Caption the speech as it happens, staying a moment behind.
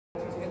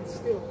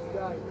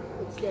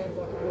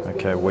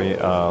Okay, we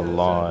are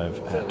live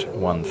at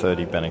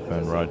 130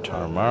 Bannockburn Road,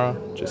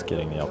 Turramurra, just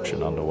getting the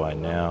auction underway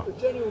now.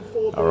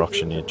 Our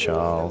auctioneer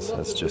Charles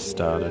has just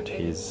started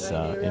his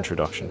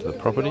introduction to the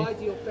property,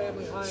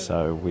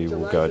 so we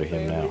will go to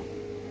him now.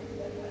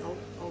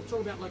 I'll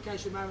talk about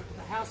location in a moment, but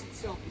the house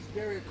itself is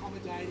very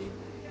accommodating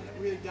and it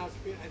really does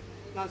fit and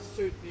does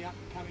suit the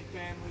up-and-coming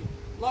family.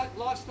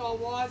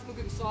 Lifestyle-wise, look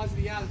at the size of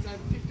the yard. It's over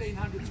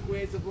 1,500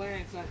 squares of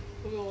land, so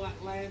look at all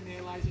that land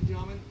there, ladies and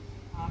gentlemen.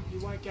 You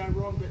won't go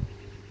wrong, but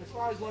as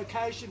far as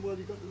location, well,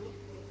 you've got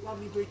the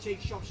lovely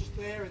boutique shops just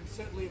there, and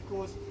certainly, of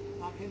course,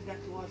 head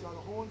back to either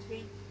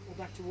Hornsby or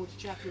back towards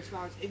Chatswood as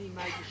far as any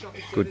major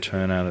shopping centres. Good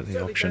turnout at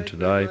the auction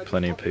today,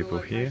 plenty of people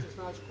here. As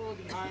far as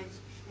quality homes,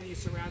 and you're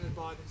surrounded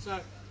by them. So,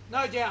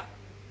 no doubt,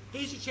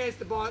 here's your chance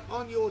to buy it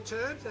on your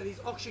terms, that is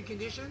auction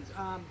conditions.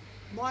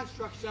 My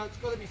instruction, so it's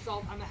got to be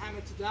sold under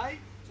hammer today.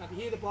 So if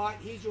you're here to buy it,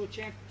 here's your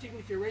chance,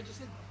 particularly if you're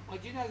registered. I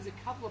do know there's a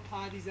couple of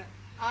parties that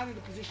aren't in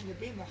the position to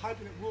be in. They're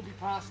hoping it will be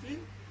passed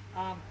in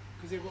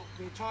because their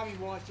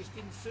timing-wise just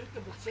didn't suit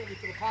them. But certainly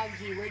for the parties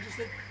here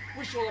registered,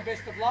 wish you all the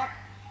best of luck.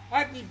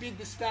 Opening bid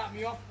to start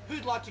me off.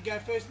 Who'd like to go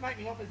first? Make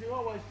me off as they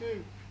always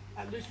do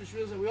at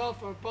Luschwitz. We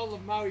offer a bottle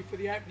of Moe for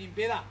the opening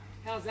bidder.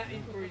 How's that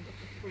in for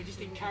just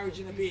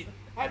encouraging a bid?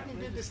 Opening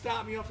bid to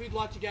start me off. Who'd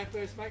like to go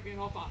first? Make me an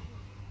offer.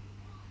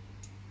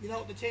 You know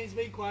what the team's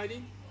been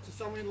quoting, so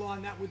somewhere in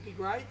line that would be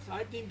great. So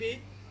opening bid.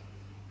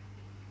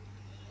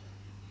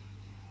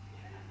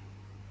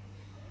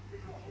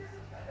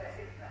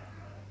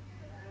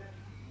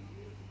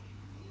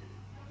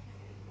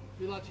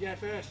 Who'd like to go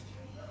first?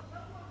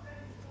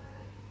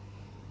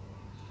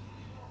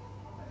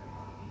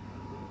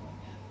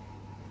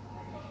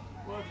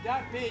 Well, if you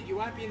don't bid, you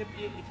won't be in the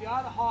bid. If you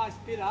are the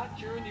highest bidder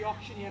during the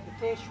auction, you have the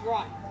first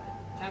right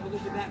to have a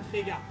look at that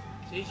figure.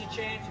 So here's your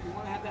chance. If you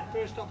want to have that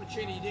first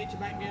opportunity, you need to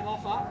make me an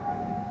offer.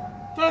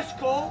 First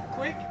call,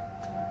 quick.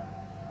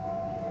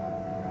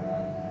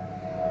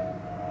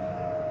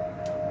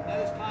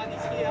 Those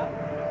parties here.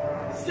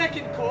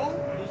 Second call,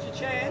 here's your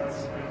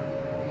chance.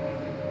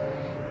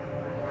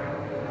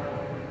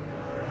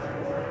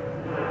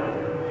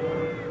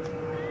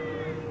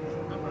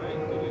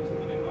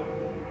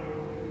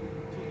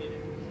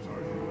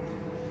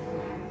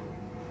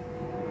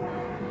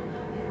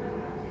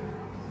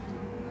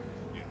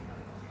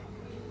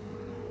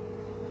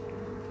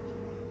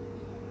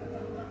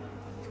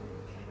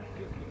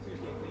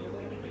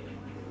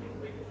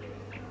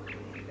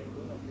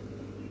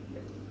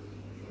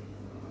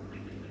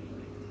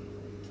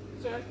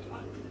 So I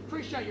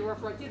appreciate your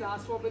offer. I did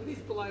ask for it, but this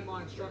is below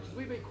my instructions.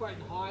 We've been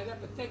quoting higher than that,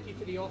 but thank you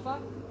for the offer.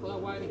 But I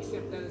won't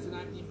accept that as an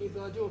opening bid,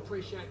 but I do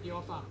appreciate the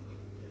offer.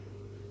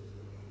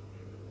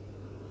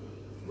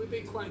 We've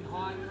been quoting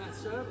higher than that,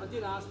 sir. I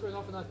did ask for an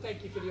offer, and I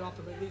thank you for the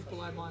offer, but it is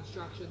below my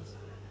instructions.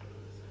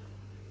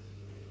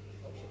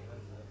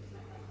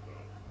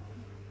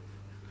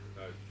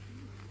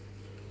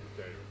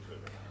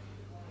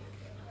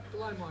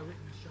 Below my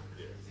written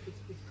instructions.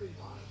 It's pretty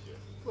high.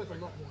 It's worth a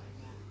lot more than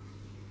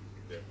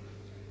that.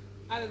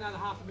 Add another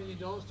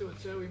 $500,000 to it,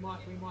 sir. We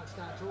might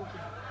start talking.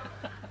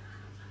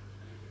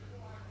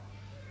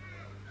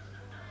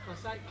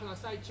 Can I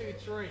say 2,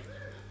 3?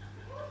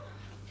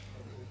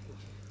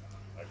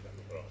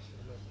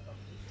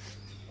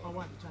 I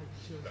won't be taking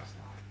 2 at the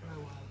start. No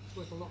way. It's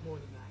worth a lot more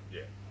than that.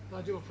 Yeah. But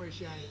I do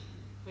appreciate it.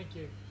 Thank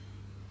you.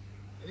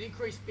 An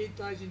increased bid,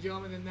 ladies and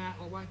gentlemen, than that.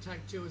 I won't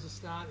take 2 as a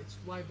start. It's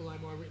way below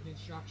my written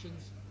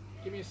instructions.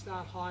 Give me a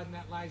start higher than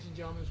that, ladies and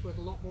gentlemen. It's worth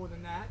a lot more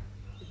than that.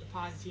 I think the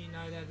parties here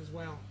know that as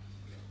well.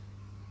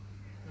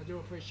 I do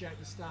appreciate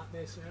the start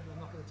there, sir, but I'm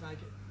not going to take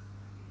it.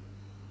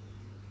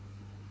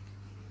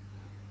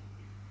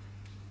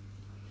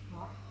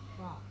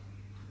 Right.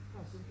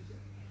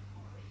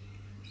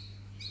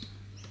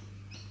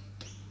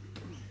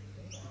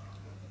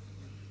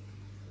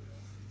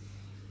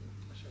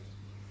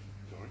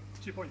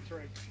 2.3.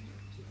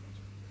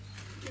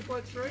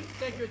 2.3.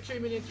 Thank you at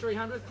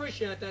 2,300,000.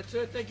 Appreciate that,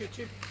 sir. Thank you.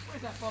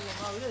 Where's that bottle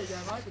of Moe? There you go,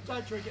 mate. But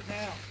don't drink it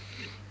now.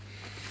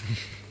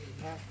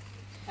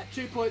 At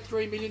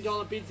 $2.3 million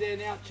bids there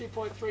now.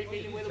 $2.3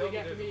 million. Where do we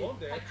go from here?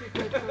 At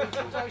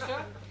 2.3. Sorry,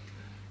 sir.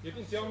 You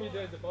can tell me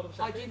there's a bottle of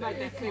champagne. I did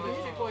make that clear, but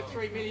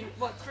 $2.3 million.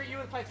 What? You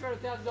would pay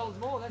 $300,000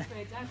 more. That's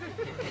fantastic.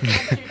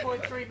 At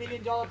 $2.3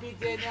 million bids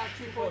there now.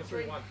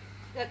 2.3.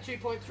 At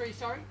 2.3.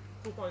 Sorry.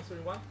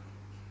 2.31.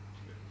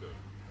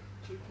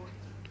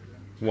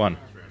 1.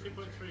 2.31.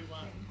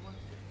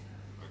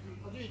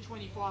 I'll do you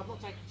 25. I'm not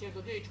taking a chance.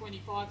 I'll do you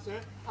 25, sir.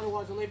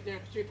 Otherwise, I'll leave it there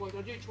at 2 points.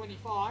 I'll do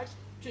 25.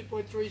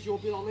 2.3 is your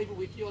bill. I'll leave it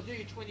with you. I'll do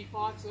you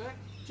 25, sir.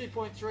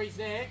 2.3 is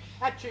there.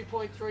 At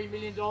 $2.3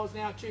 million now,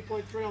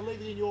 2.3. I'll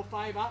leave it in your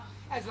favour.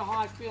 As the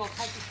highest bid, I'll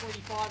take the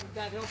 25 if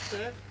that helps,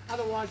 sir.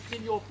 Otherwise, it's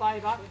in your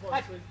favour.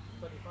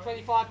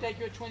 25, thank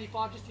you at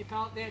 25. Just your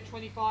pallet there at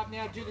 25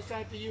 now. Do the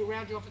same for you.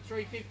 Round you off at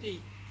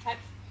 350. At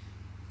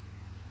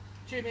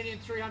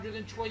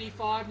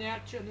 2,325,000 now.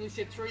 I nearly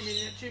said 3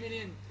 million. At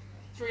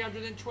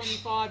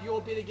 2,325,000,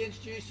 your bid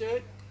against you,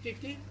 sir.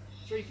 50,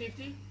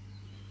 350.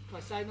 Can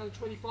I say another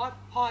 25?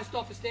 Highest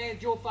offer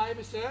stands your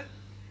favour, sir.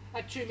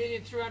 At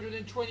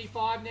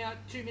 2,325 now,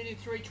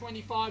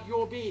 2,325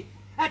 your bid.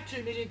 At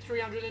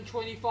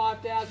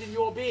 2,325,000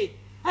 your bid.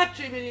 At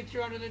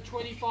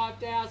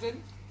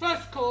 2,325,000.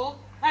 First call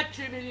at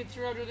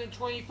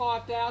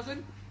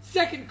 2,325,000.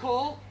 Second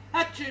call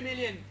at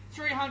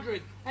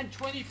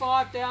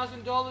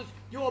 $2,325,000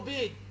 your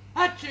bid.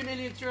 At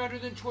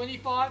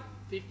 2,325,000.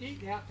 50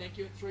 now, thank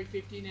you at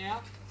 350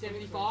 now,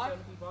 75,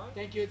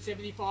 thank you at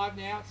 75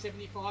 now,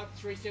 75,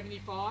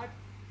 375,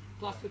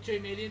 plus the 2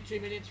 million,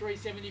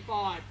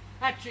 2,375,000.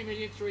 At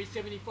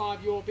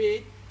 2,375,000 your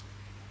bid.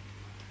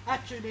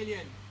 At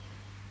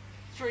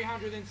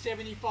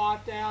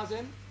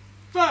 2,375,000.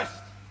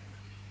 First,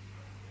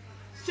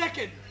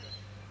 second,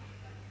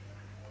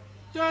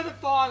 third and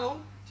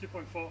final.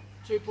 2.4.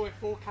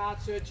 2.4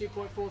 card, sir.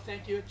 2.4.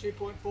 Thank you at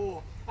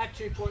 2.4. At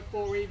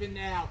 2.4 even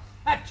now.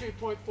 At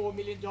 $2.4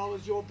 million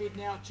your bid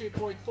now.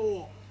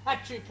 2.4.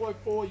 At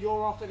 2.4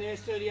 your offer there,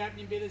 sir. The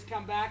opening bidders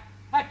come back.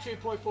 At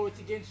 2.4 it's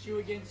against you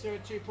again, sir.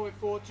 At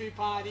 2.4 two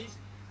parties.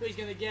 Who's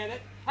going to get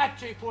it? At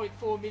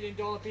 $2.4 million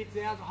bids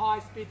now. The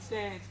highest bid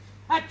stands.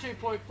 At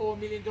 $2.4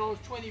 million,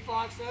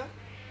 25, sir.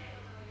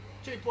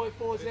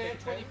 2.4 is there.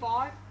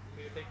 25.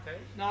 Do you take 10?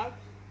 No.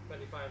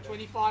 25.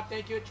 25,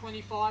 thank you at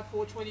 25,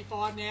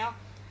 425 now.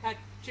 At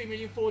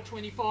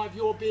 2,425,000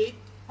 your bid.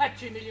 At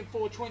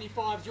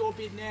 2,425,000 your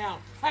bid now.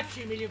 At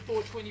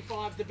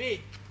 2,425,000 the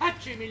bid. At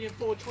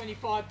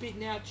 2,425,000 bid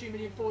now.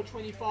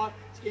 2,425,000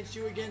 it's against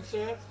you again,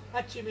 sir.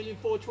 At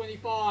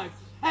 2,425,000.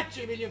 At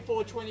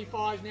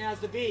 2,425,000 now's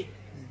the bid.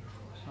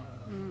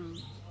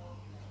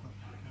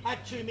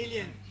 At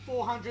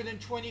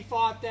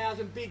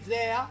 2,425,000 bids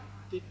there.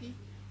 50.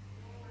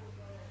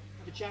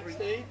 Have a chat,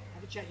 Steve.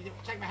 Have a chat. You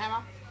take my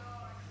hammer.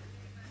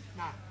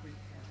 No.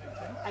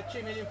 At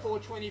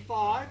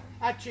 2,425,000.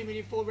 At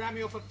 2,400,000, round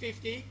me off at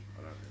 50.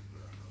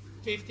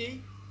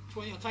 50.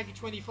 20. I'll take you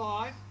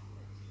 25.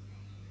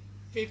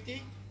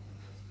 50.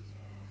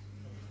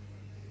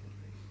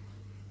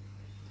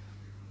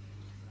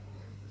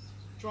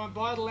 Try and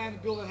buy the land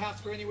and build a house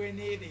for anywhere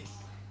near this.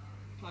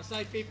 Can I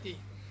say 50?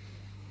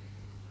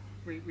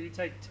 Will you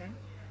take 10?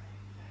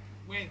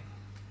 When?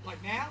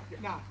 Like now? Yeah.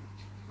 No.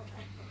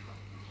 Okay.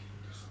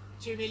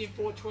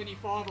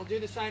 2,425,000. I'll do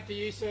the same for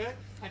you, sir.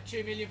 At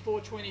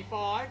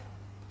 2,425,000.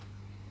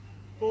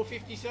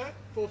 450, sir.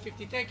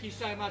 450. Thank you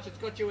so much. It's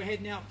got you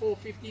ahead now.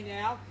 450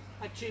 now.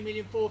 At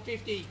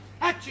 2,450,000.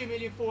 At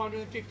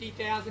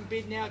 2,450,000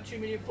 bid now.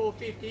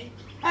 2,450,000.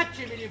 At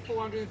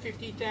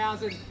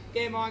 2,450,000.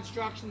 They're my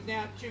instructions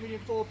now. At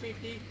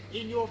 2,450,000.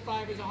 In your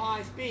favour is the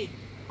highest bid.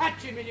 At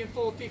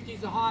 2,450,000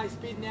 is the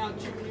highest bid now.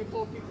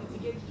 2,450,000 is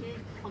against you.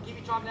 I'll give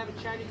you time to have a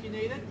chat if you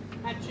need it.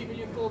 At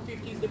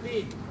 2,450,000 is the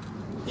bid.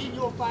 In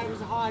your favour is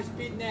the highest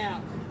bid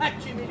now.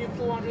 At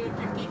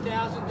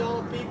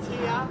 $2,450,000 bids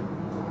here.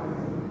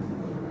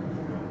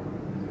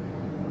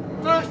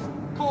 First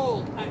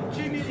call at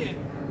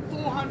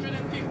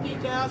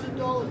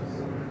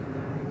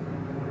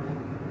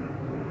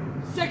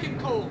 $2,450,000. Second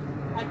call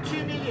at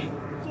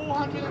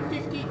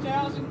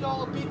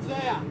 $2,450,000 bids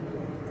there.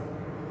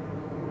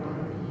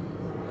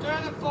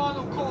 Third and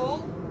final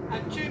call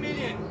at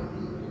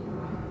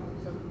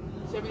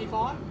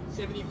 $2,075,000.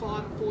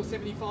 75 at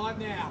 475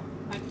 now.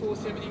 At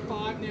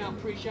 475 now.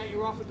 Appreciate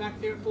your offer back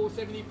there at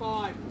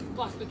 475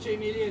 plus the 2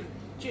 million.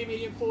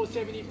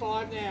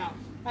 2,475,000 now.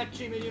 At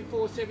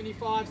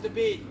 2,475,000 is the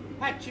bid.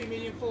 At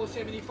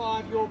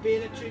 2,475,000 your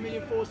bid at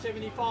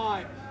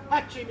 2,475,000.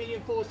 At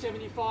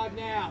 2,475,000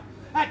 now.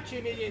 At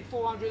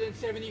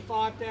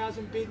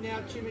 2,475,000 bid now.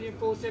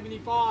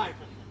 2,475,000.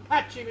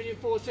 At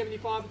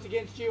 2,475,000 it's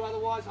against you.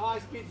 Otherwise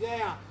highest bid's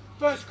there.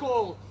 First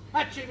call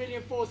at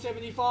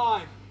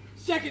 2,475,000.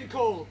 Second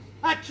call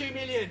at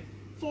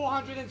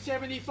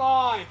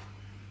 2,475,000.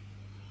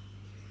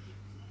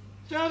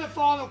 Third and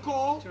final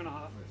call.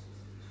 2.5.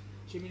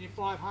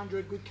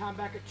 2,500,000. Good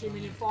comeback at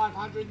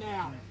 2,500,000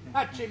 now.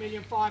 At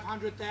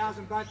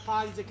 2,500,000. Both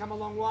parties have come a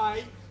long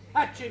way.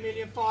 At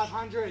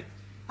 2,500,000.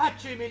 At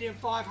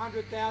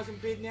 2,500,000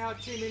 bid now. At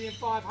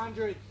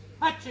 2,500,000.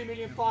 At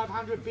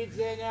 2,500,000 bids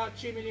there now. At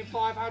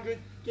 2,500,000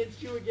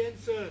 against you again,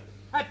 sir.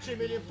 At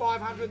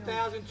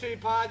 2,500,000 two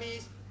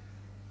parties.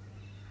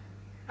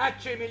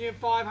 At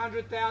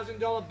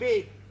 $2,500,000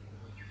 bid.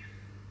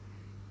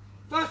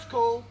 First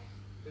call.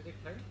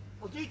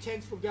 I'll do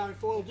 10s from going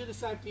forward. I'll do the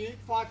same for you.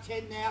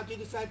 510 now. I'll do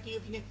the same for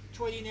you.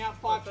 20 now.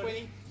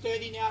 520.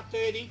 30 now.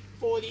 30.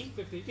 40.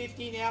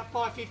 50 now.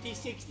 550.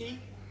 60.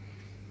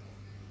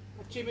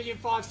 At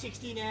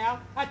 2,560,000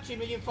 now. At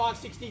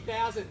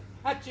 2,560,000.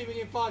 At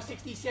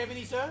 2,560,000.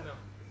 70, sir. No.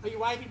 Are you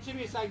waving to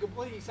me or saying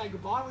goodbye? Are you saying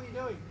goodbye? What are you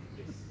doing?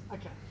 Yes.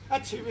 Okay.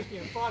 At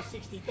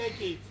 2,560,000. Thank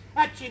you.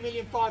 At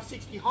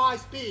 2,560,000.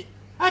 Highest bid.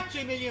 At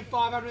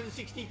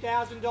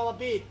 $2,560,000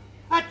 bid.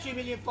 At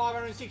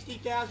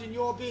 2,560,000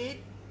 your bid.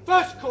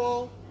 First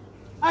call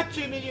at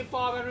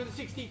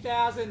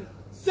 2,560,000.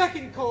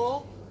 Second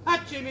call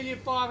at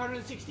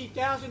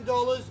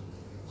 $2,560,000.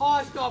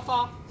 Highest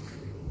offer.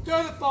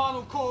 Third and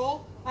final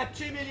call at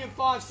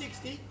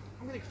 2,560,000.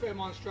 I'm going to confirm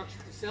my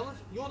instructions to sellers.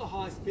 You're the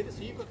highest bidder,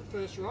 so you've got the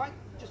first right.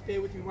 Just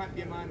bear with me, won't be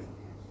a moment.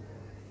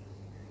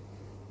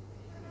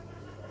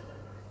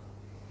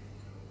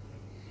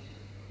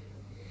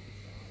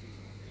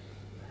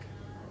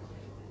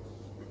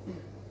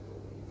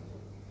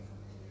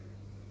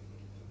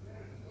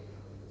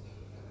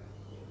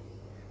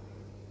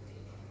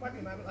 Won't be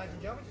a moment, ladies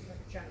and gentlemen, just have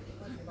a chat.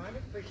 Won't be a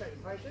moment, appreciate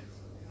your patience.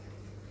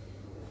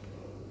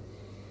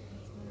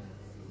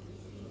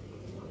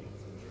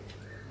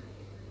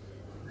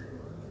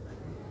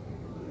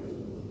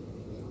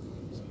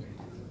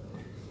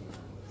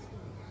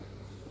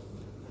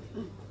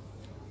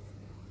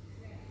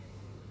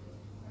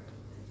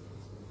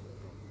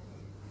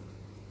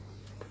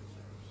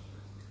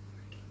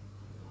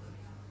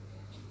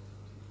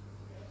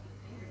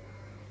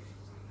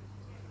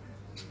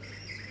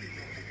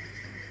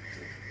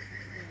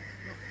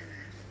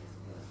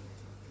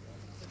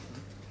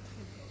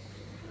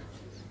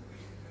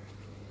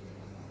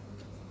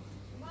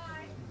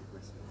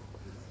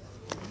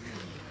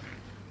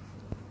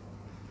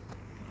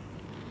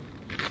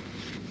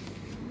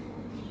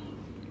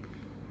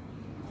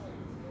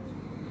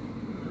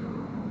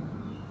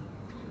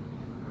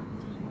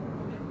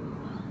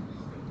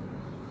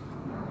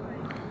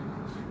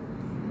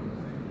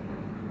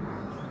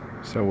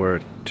 So we're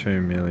at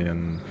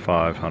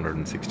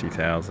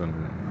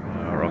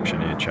 2,560,000. Our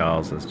auctioneer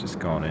Charles has just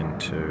gone in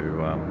to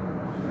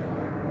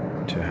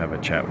have a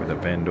chat with the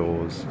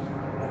vendors.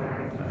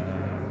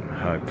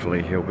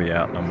 Hopefully he'll be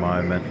out in a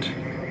moment,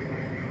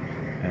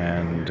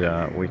 and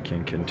we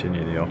can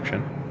continue the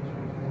auction.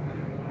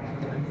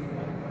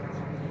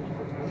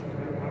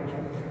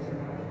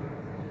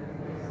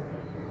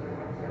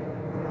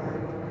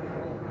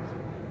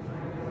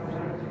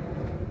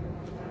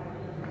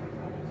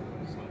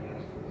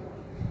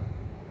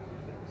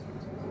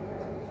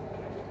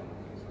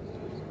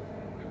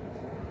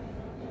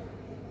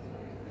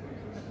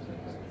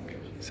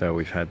 So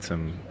we've had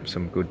some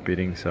good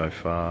bidding so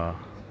far.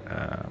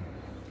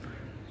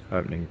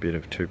 Opening bid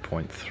of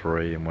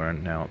 2.3 and we're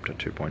now up to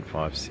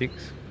 2.56.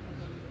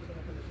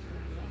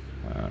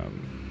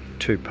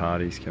 Two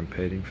parties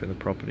competing for the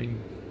property.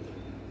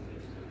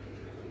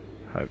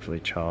 Hopefully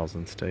Charles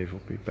and Steve will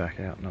be back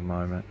out in a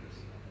moment.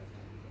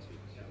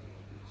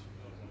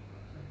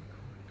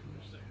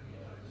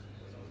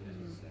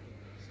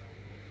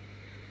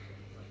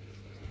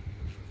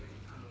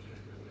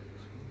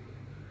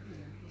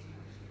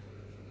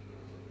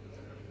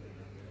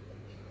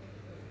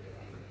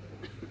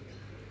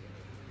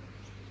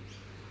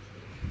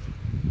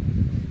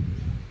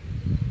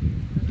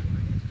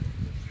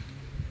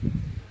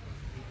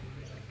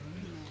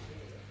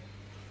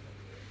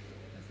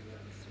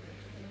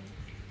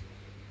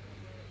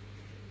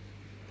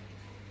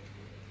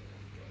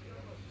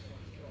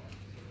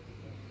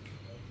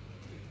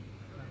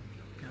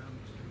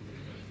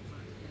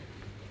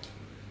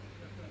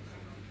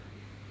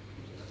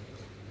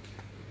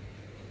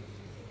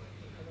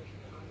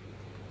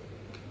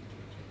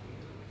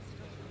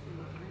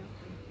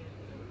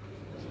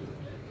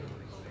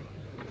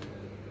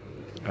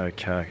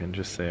 Okay, I can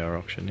just see our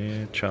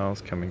auctioneer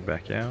Charles coming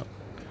back out.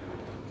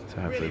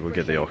 So hopefully we'll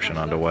get the auction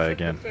underway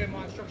again.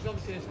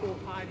 Obviously there's 4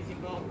 parties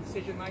involved in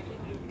decision making.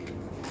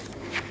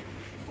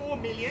 4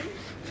 million.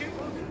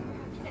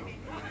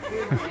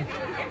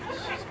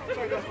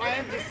 I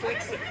am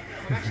dyslexic.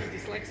 I'm actually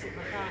dyslexic. I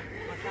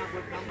can't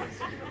work numbers.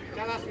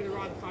 Don't ask me to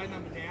write the phone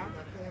number down.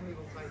 My family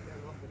will take that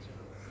off the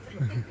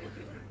chart.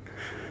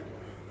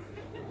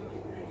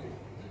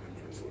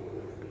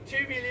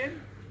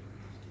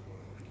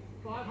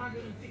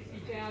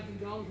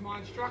 $2,560,000. My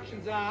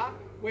instructions are,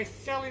 we're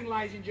selling,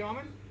 ladies and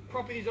gentlemen.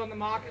 Property's on the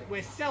market.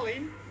 We're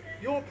selling.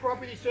 Your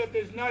property, sir, if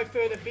there's no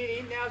further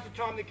bidding, now's the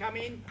time to come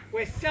in.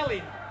 We're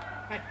selling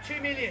at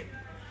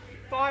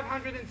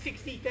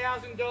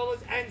 $2,560,000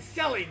 and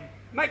selling.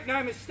 Make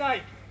no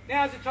mistake.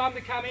 Now's the time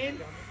to come in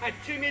at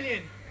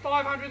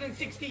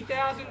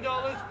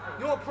 $2,560,000.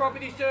 Your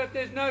property, sir, if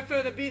there's no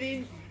further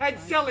bidding, and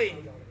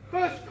selling.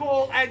 First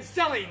call and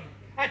selling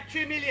at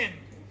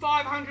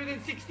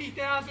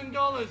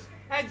 $2,560,000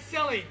 and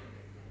selling.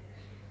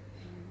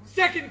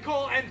 Second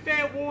call and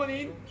fair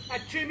warning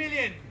at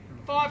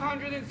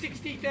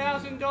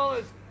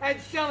 $2,560,000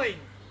 and selling.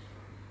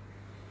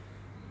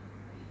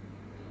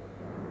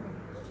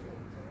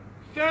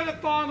 Third and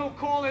final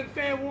call and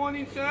fair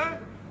warning, sir.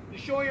 You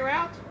sure you're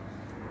out?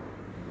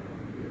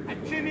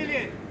 At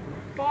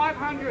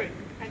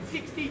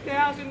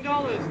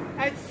 $2,560,000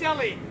 and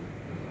selling.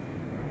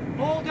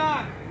 All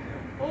done.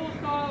 All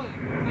stolen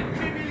at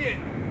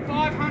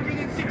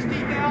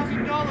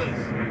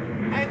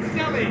 $2,560,000 and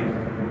selling.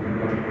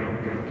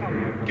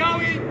 Go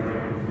in.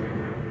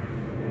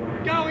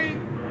 Go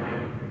in.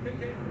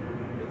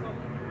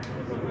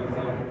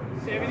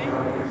 70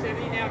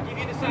 now. Give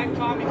you the same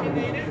time if you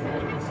need it.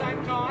 Give you the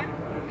same time.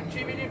 At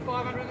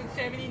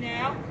 $2,570,000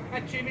 now.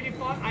 At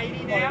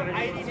 $2,580,000 now.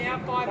 80 now.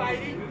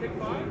 580.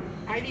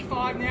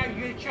 85 now. You're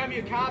going to show me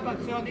your card,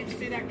 but so I need to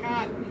see that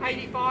card.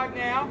 85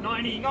 now.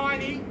 90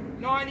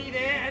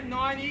 there. At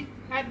 90.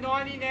 At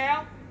 90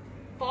 now.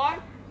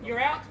 5. You're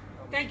out.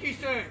 Thank you,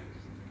 sir.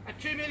 At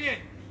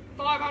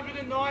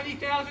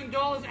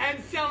 $2,590,000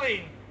 and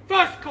selling.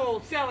 First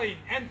call, selling,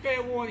 and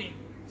fair warning.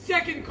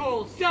 Second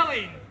call,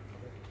 selling.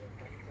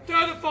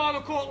 Third and final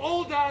call,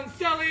 all done,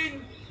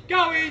 selling,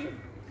 going.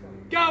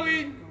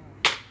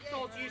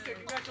 Sold to you, sir.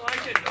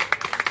 Congratulations.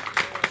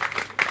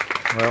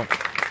 Well,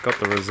 got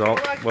the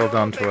result. Well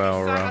done to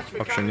our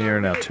auctioneer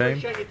and our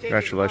team.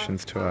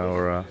 Congratulations to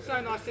our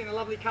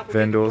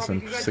vendors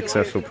and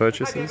successful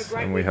purchases,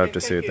 and we hope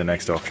to see you at the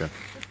next auction.